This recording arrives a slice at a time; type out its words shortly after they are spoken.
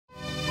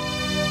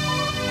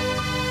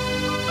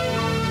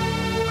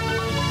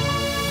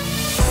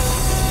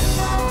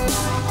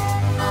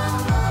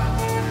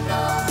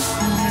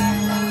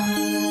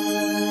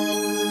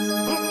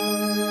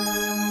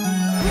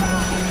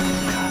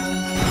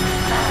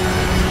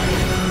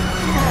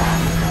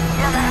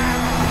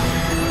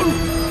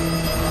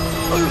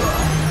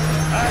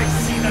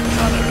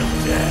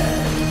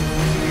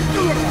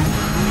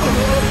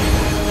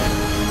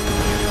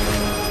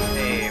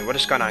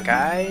what's going on,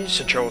 guys?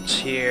 Jolts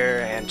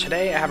here, and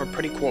today I have a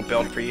pretty cool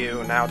build for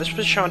you. Now, this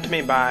was shown to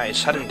me by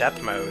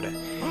SuddenDeathMode,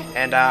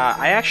 and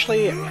I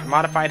actually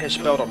modified his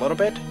build a little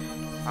bit,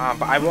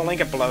 but I will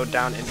link it below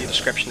down in the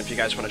description if you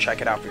guys want to check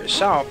it out for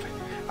yourself.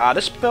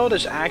 This build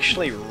is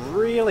actually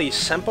really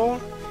simple,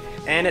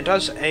 and it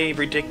does a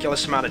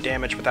ridiculous amount of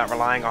damage without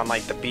relying on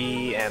like the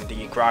bee and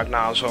the grog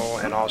nozzle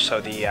and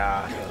also the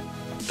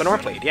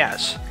Northlead,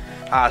 yes.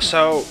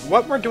 So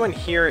what we're doing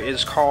here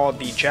is called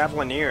the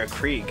Javelineer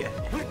Krieg,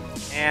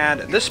 and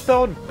this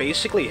build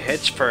basically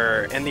hits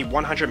for in the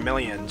 100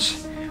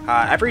 millions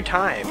every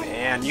time,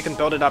 and you can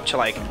build it up to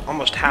like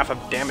almost half of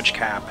damage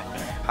cap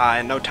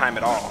in no time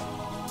at all.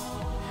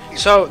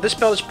 So this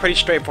build is pretty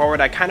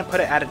straightforward. I kind of put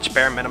it at its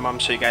bare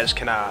minimum so you guys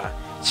can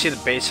see the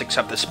basics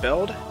of this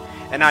build.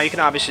 And now you can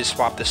obviously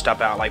swap this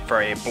stuff out like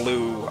for a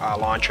blue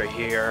launcher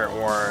here,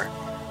 or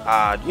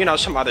you know,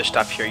 some other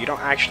stuff here. You don't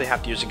actually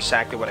have to use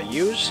exactly what I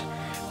use,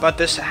 but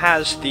this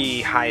has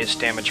the highest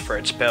damage for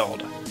its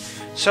build.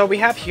 So we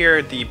have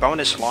here the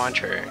bonus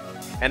launcher,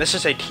 and this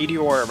is a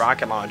Meteor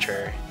rocket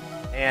launcher,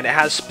 and it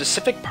has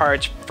specific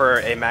parts for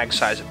a mag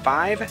size of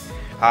 5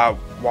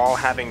 while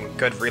having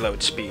good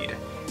reload speed.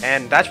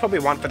 And that's what we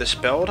want for this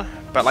build,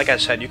 but like I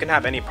said, you can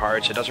have any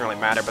parts, it doesn't really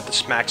matter, but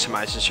this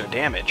maximizes your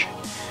damage.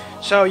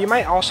 So you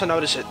might also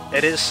notice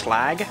it is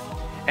slag,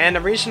 and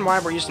the reason why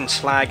we're using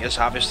slag is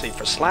obviously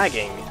for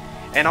slagging.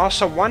 And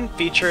also one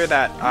feature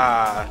that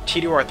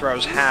Meteor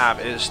throws have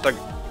is they're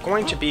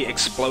going to be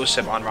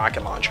explosive on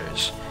rocket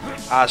launchers.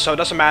 So it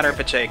doesn't matter if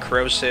it's a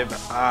corrosive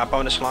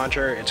bonus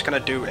launcher, it's going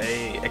to do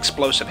a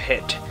explosive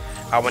hit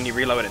when you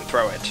reload and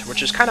throw it,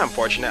 which is kind of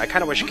unfortunate. I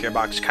kind of wish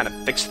Gearbox kind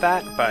of fixed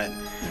that, but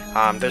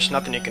there's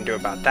nothing you can do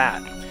about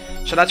that.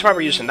 So that's why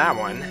we're using that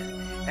one.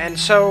 And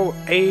so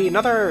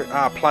another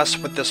plus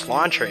with this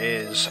launcher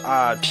is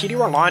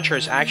Meteor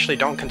launchers actually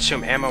don't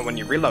consume ammo when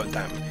you reload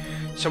them.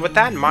 So with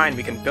that in mind,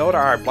 we can build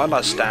our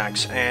Bloodlust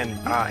stacks and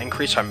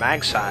increase our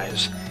mag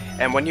size.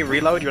 And when you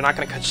reload, you're not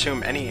going to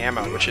consume any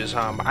ammo, which is,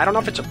 I don't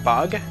know if it's a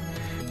bug,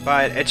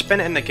 but it's been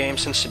in the game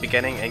since the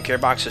beginning and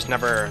Gearbox has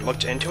never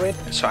looked into it.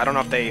 So I don't know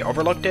if they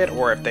overlooked it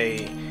or if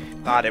they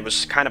thought it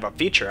was kind of a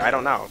feature, I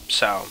don't know.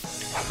 So,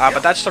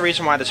 but that's the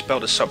reason why this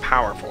build is so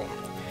powerful.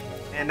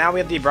 And now we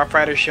have the Rough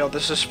Rider shield.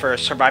 This is for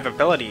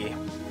survivability,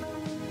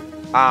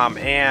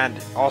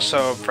 and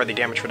also for the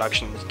damage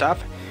reduction and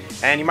stuff.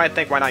 And you might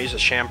think, why not use a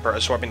sham for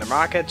absorbing the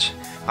rockets?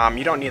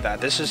 You don't need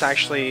that. This is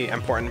actually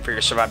important for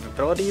your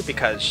survivability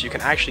because you can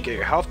actually get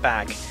your health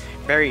back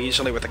very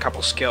easily with a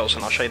couple skills,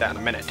 and I'll show you that in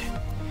a minute.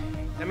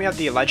 Then we have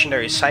the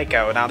Legendary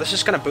Psycho. Now this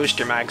is going to boost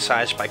your mag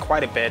size by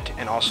quite a bit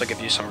and also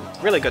give you some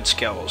really good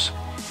skills.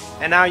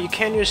 And now you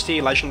can use the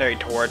Legendary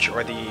Torch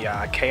or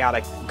the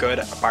Chaotic Good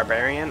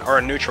Barbarian,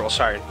 or Neutral,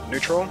 sorry,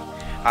 Neutral.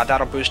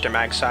 That'll boost your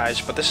mag size,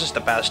 but this is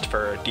the best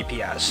for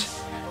DPS.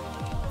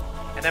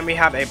 And then we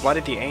have a Blood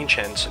of the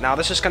Ancients. Now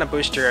this is going to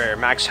boost your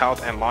max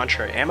health and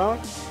launcher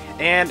ammo,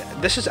 and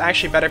this is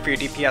actually better for your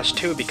DPS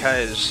too,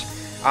 because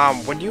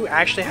when you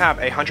actually have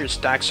 100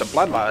 stacks of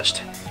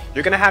Bloodlust,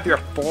 you're going to have your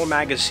full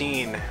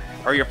magazine,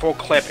 or your full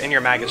clip in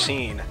your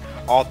magazine,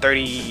 all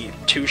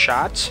 32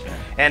 shots,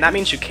 and that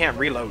means you can't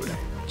reload.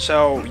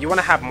 So you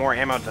want to have more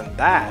ammo than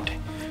that,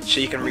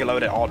 so you can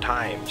reload at all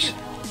times.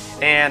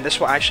 And this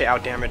will actually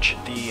outdamage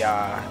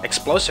the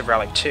Explosive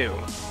Relic too,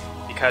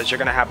 because you're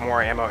going to have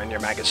more ammo in your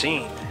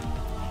magazine.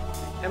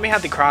 Then we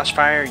have the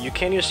Crossfire. You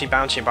can use the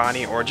Bouncing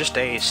Bonnie or just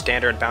a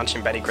standard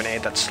Bouncing Betty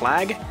grenade that's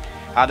slag.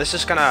 This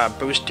is going to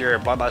boost your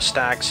Bloodlust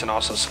stacks and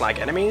also slag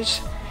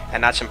enemies,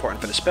 and that's important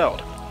for this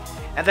build.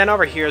 And then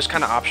over here is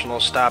kind of optional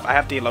stuff. I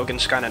have the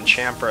Logan's Gun and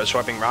Sham for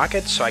absorbing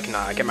rockets, so I can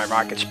get my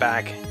rockets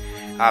back.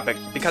 But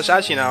because,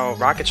 as you know,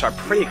 rockets are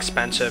pretty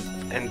expensive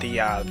in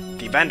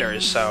the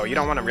vendors, so you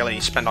don't want to really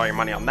spend all your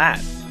money on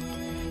that.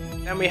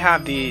 Then we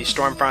have the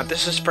Stormfront.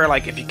 This is for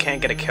like if you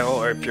can't get a kill,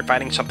 or if you're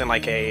fighting something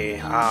like a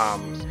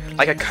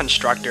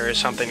constructor or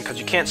something, because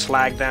you can't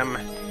slag them,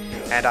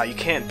 and you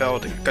can't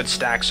build good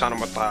stacks on them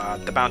with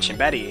the Bouncing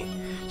Betty.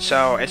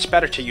 So it's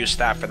better to use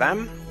that for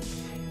them.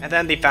 And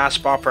then the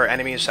Fastball for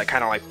enemies that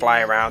kind of like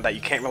fly around that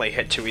you can't really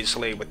hit too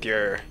easily with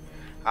your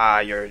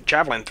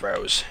javelin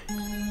throws.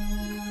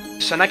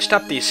 So next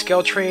up, the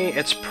skill tree.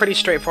 It's pretty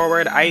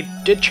straightforward. I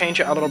did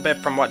change it a little bit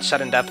from what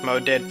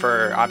SuddenDeathMode did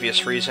for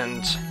obvious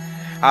reasons.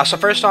 So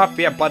first off,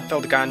 we have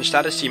Blood-Filled Guns.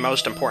 That is the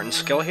most important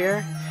skill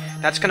here.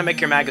 That's going to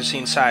make your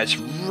magazine size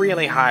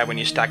really high when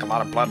you stack a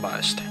lot of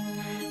Bloodlust.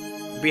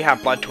 We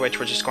have Blood Twitch,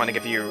 which is going to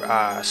give you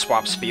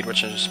swap speed,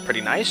 which is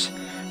pretty nice.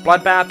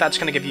 Bloodbath, that's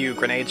going to give you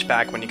grenades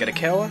back when you get a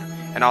kill,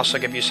 and also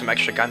give you some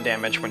extra gun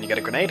damage when you get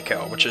a grenade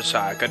kill, which is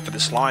good for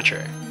this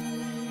launcher.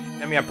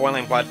 Then we have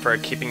Boiling Blood for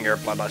keeping your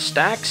Bloodlust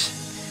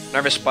stacks.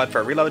 Nervous Blood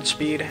for reload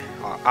speed,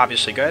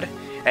 obviously good.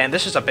 And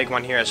this is a big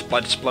one here, is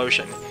Blood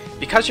Explosion.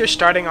 Because you're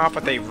starting off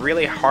with a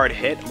really hard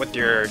hit with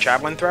your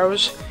javelin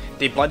throws,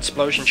 the Blood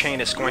Explosion chain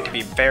is going to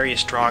be very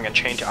strong and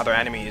chain to other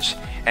enemies,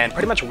 and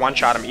pretty much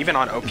one-shot them even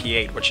on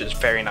OP8, which is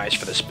very nice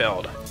for this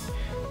build.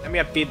 Then we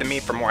have Feed the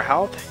Meat for more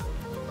health,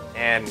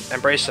 and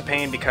Embrace the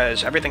Pain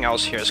because everything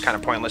else here is kind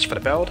of pointless for the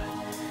build.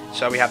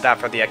 So we have that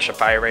for the extra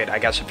fire rate, I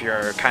guess if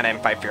you're kind of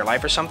in fight for your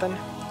life or something.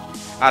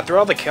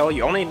 Throughout the kill,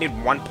 you only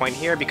need 1 point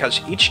here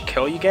because each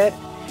kill you get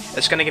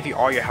is going to give you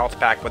all your health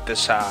back with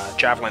this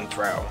javelin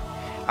throw.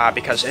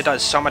 Because it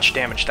does so much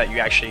damage that you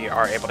actually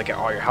are able to get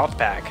all your health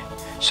back.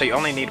 So you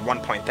only need 1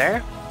 point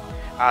there.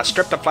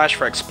 Strip the flesh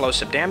for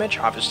explosive damage,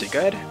 obviously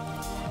good.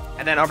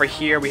 And then over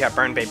here we have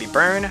Burn Baby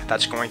Burn,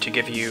 that's going to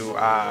give you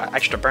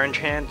extra burn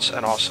chance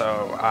and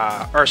also,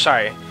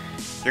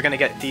 you're going to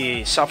get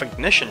the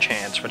self-ignition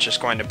chance, which is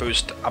going to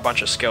boost a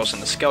bunch of skills in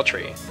the skill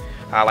tree.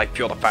 Like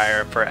Fuel the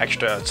Fire for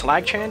extra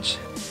slag chance,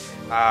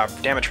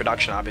 damage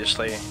reduction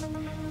obviously.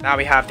 Now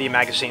we have the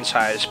magazine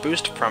size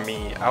boost from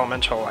the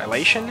Elemental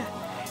Elation,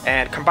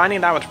 and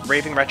combining that with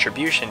Raving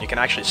Retribution, you can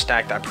actually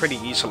stack that pretty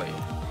easily.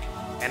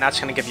 And that's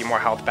going to give you more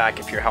health back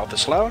if your health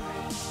is low.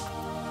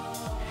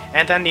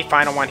 And then the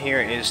final one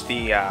here is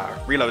the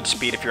reload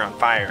speed if you're on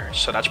fire,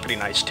 so that's pretty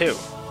nice too.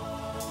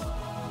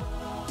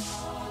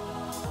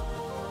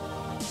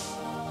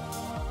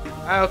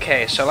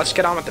 Okay, so let's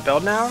get on with the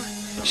build now.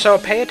 So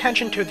pay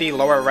attention to the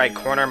lower right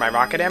corner of my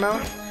rocket ammo.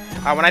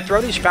 When I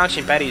throw these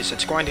bouncing betties,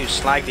 it's going to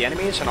slag the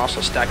enemies and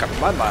also stack up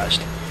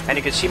Bloodlust, and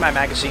you can see my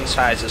magazine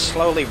size is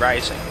slowly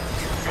rising.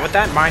 And with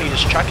that in mind, you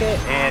just chuck it,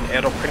 and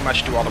it'll pretty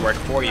much do all the work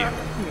for you.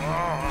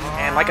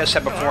 And like I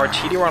said before,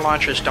 TDR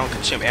launchers don't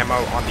consume ammo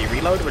on the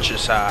reload, which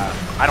is,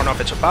 I don't know if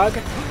it's a bug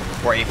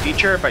or a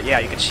feature, but yeah,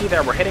 you can see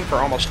there we're hitting for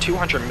almost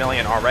 200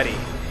 million already,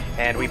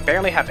 and we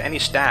barely have any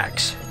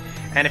stacks.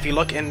 And if you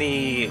look in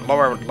the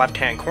lower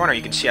left-hand corner,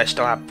 you can see I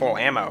still have full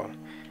ammo.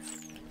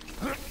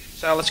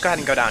 So let's go ahead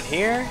and go down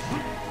here.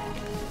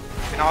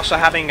 And also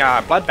having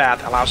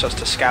Bloodbath allows us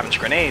to scavenge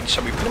grenades,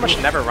 so we pretty much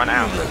never run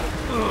out.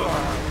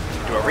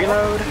 Do a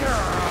reload.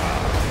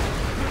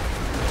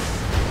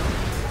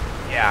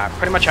 Yeah,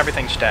 pretty much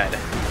everything's dead.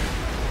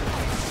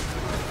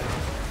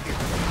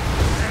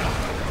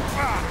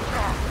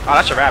 Oh,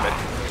 that's a rabbit.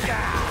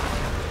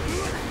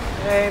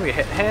 Okay, we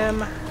hit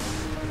him.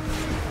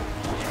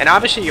 And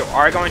obviously you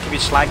are going to be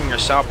slagging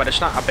yourself, but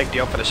it's not a big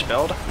deal for this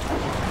build.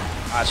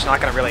 It's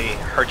not going to really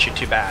hurt you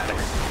too bad,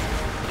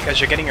 because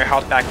you're getting your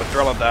health back with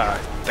Thrill of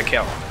the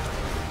kill.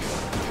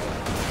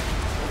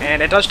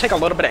 And it does take a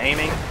little bit of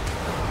aiming,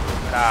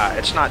 but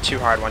it's not too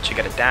hard once you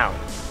get it down.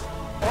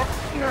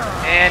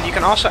 And you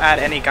can also add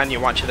any gun you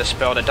want to this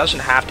build. It doesn't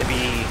have to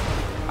be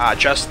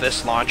just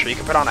this launcher. You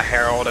can put on a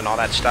Herald and all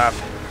that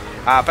stuff.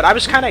 But I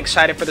was kind of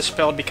excited for this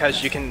build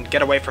because you can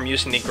get away from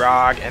using the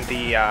Grog and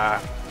the,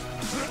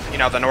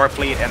 the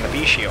Norfleet and the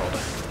V-Shield,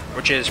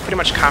 which is pretty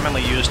much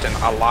commonly used in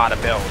a lot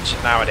of builds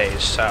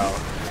nowadays. So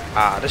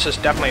this is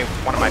definitely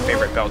one of my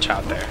favorite builds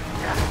out there.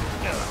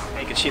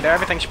 And you can see there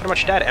everything's pretty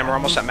much dead, and we're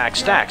almost at max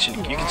stacks. You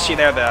can see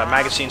there the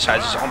magazine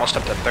size is almost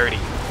up to 30.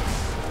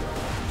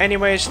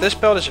 Anyways, this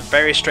build is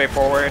very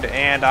straightforward,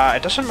 and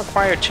it doesn't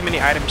require too many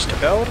items to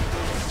build,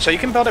 so you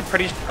can build it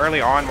pretty early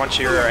on once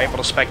you're able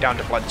to spec down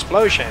to Blood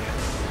Explosion.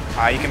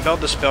 You can build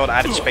this build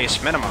at its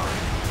base minimum.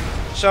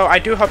 So I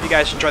do hope you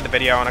guys enjoyed the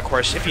video, and of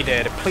course, if you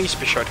did, please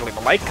be sure to leave a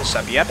like, because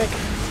that'd be epic,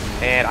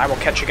 and I will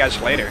catch you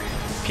guys later.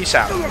 Peace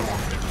out.